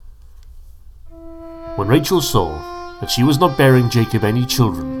When Rachel saw that she was not bearing Jacob any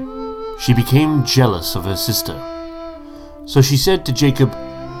children, she became jealous of her sister. So she said to Jacob,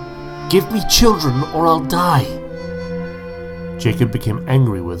 "Give me children or I'll die." Jacob became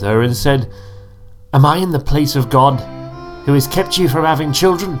angry with her and said, "Am I in the place of God, who has kept you from having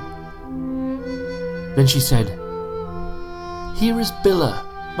children?" Then she said, "Here is Bilhah,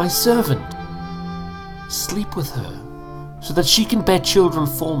 my servant. Sleep with her, so that she can bear children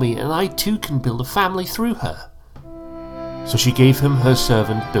for me, and I too can build a family through her." So she gave him her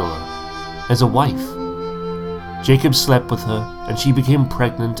servant Bilhah as a wife. Jacob slept with her, and she became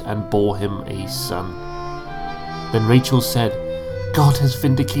pregnant and bore him a son. Then Rachel said, "God has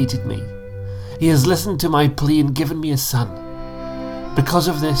vindicated me. He has listened to my plea and given me a son." Because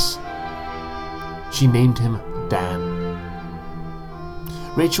of this, she named him Dan.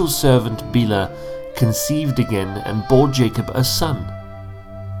 Rachel's servant Bilhah conceived again and bore Jacob a son.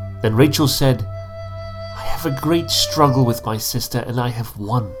 Then Rachel said, "I have a great struggle with my sister, and I have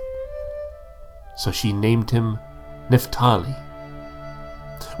won." So she named him Naphtali.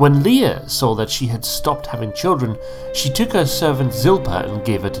 When Leah saw that she had stopped having children, she took her servant Zilpah and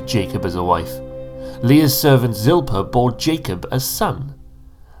gave her to Jacob as a wife. Leah's servant Zilpah bore Jacob a son.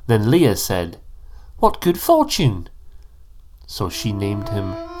 Then Leah said, "What good fortune!" So she named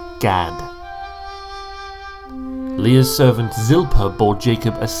him Gad. Leah's servant Zilpah bore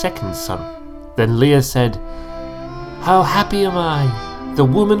Jacob a second son. Then Leah said, "How happy am I! The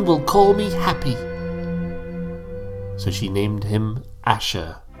woman will call me happy." So she named him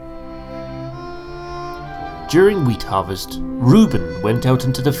Asher. During wheat harvest, Reuben went out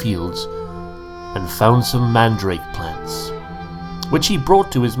into the fields and found some mandrake plants, which he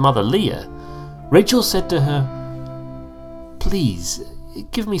brought to his mother Leah. Rachel said to her, "Please,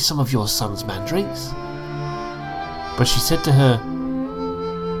 give me some of your son's mandrakes." But she said to her,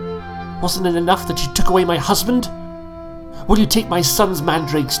 "Wasn't it enough that you took away my husband? Will you take my son's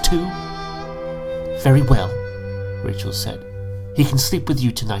mandrakes too?" "Very well," Rachel said. "He can sleep with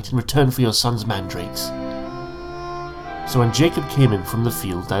you tonight in return for your son's mandrakes." So when Jacob came in from the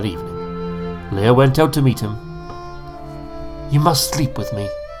field that evening, Leah went out to meet him. "You must sleep with me,"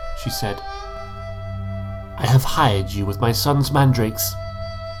 she said. "I have hired you with my son's mandrakes."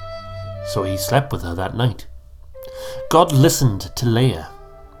 So he slept with her that night. God listened to Leah,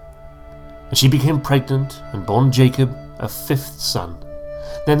 and she became pregnant and bore Jacob a fifth son.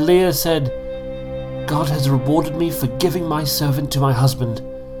 Then Leah said, "God has rewarded me for giving my servant to my husband."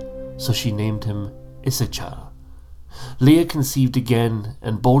 So she named him Issachar. Leah conceived again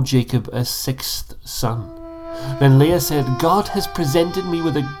and bore Jacob a sixth son. Then Leah said, "God has presented me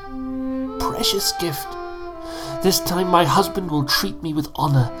with a precious gift. This time my husband will treat me with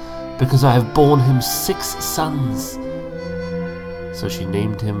honor, because I have borne him 6 sons." So she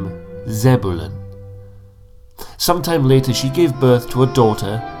named him Zebulun. Sometime later she gave birth to a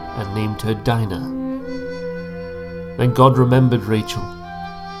daughter and named her Dinah. Then God remembered Rachel.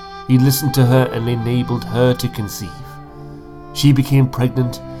 He listened to her and enabled her to conceive. She became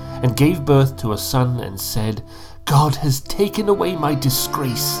pregnant and gave birth to a son and said, "God has taken away my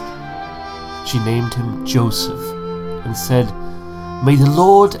disgrace." She named him Joseph and said, "May the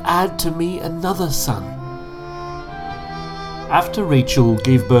Lord add to me another son." After Rachel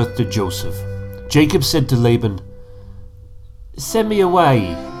gave birth to Joseph, Jacob said to Laban, "Send me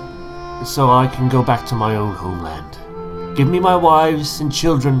away so I can go back to my own homeland. Give me my wives and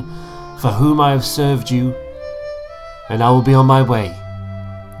children for whom I have served you, and I will be on my way.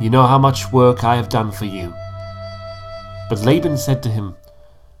 You know how much work I have done for you." But Laban said to him,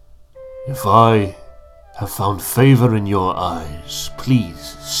 "If I have found favor in your eyes,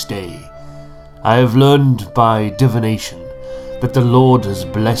 please stay. I have learned by divination that the Lord has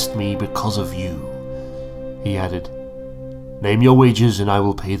blessed me because of you." He added, "Name your wages and I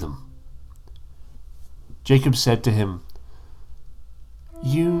will pay them." Jacob said to him,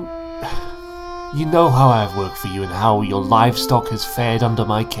 You know how I have worked for you and how your livestock has fared under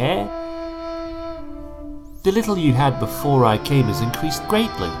my care. The little you had before I came has increased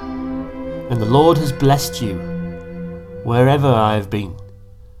greatly, and the Lord has blessed you wherever I have been.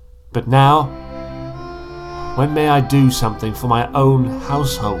 But now, when may I do something for my own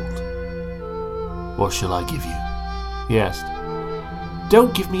household?" "What shall I give you?" he asked.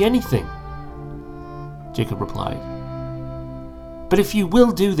 "Don't give me anything," Jacob replied. "But if you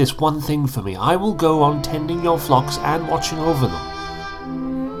will do this one thing for me, I will go on tending your flocks and watching over them.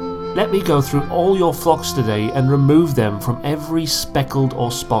 Let me go through all your flocks today and remove them from every speckled or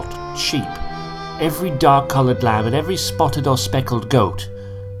spotted sheep, every dark-colored lamb, and every spotted or speckled goat.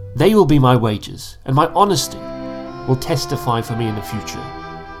 They will be my wages, and my honesty will testify for me in the future.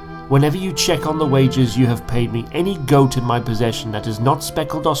 Whenever you check on the wages you have paid me, any goat in my possession that is not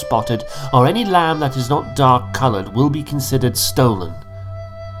speckled or spotted, or any lamb that is not dark-coloured, will be considered stolen."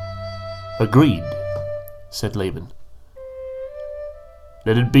 "Agreed," said Laban.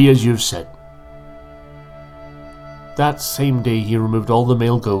 "Let it be as you have said." That same day he removed all the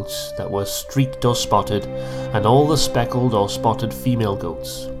male goats that were streaked or spotted, and all the speckled or spotted female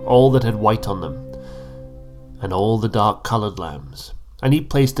goats, all that had white on them, and all the dark-coloured lambs, and he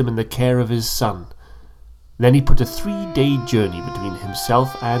placed them in the care of his son. Then he put a 3-day journey between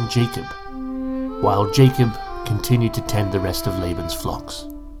himself and Jacob, while Jacob continued to tend the rest of Laban's flocks.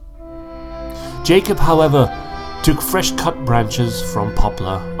 Jacob, however, took fresh-cut branches from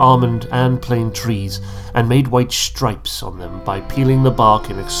poplar, almond, and plane trees, and made white stripes on them by peeling the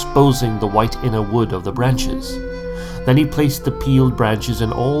bark and exposing the white inner wood of the branches. Then he placed the peeled branches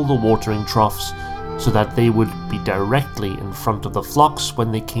in all the watering troughs, so that they would be directly in front of the flocks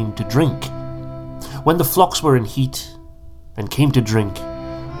when they came to drink. When the flocks were in heat and came to drink,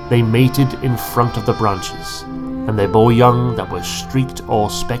 they mated in front of the branches, and they bore young that were streaked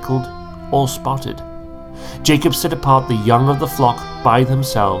or speckled or spotted. Jacob set apart the young of the flock by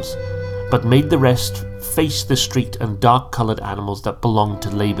themselves, but made the rest face the streaked and dark-coloured animals that belonged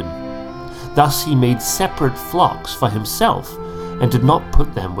to Laban. Thus he made separate flocks for himself, and did not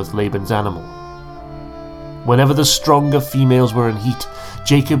put them with Laban's animal. Whenever the stronger females were in heat,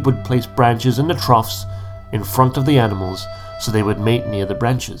 Jacob would place branches in the troughs in front of the animals, so they would mate near the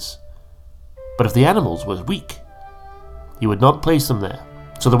branches. But if the animals were weak, he would not place them there.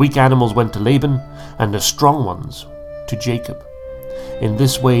 So the weak animals went to Laban, and the strong ones to Jacob. In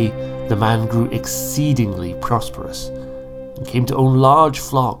this way the man grew exceedingly prosperous, and came to own large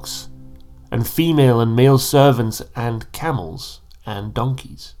flocks, and female and male servants, and camels and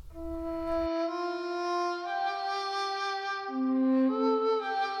donkeys.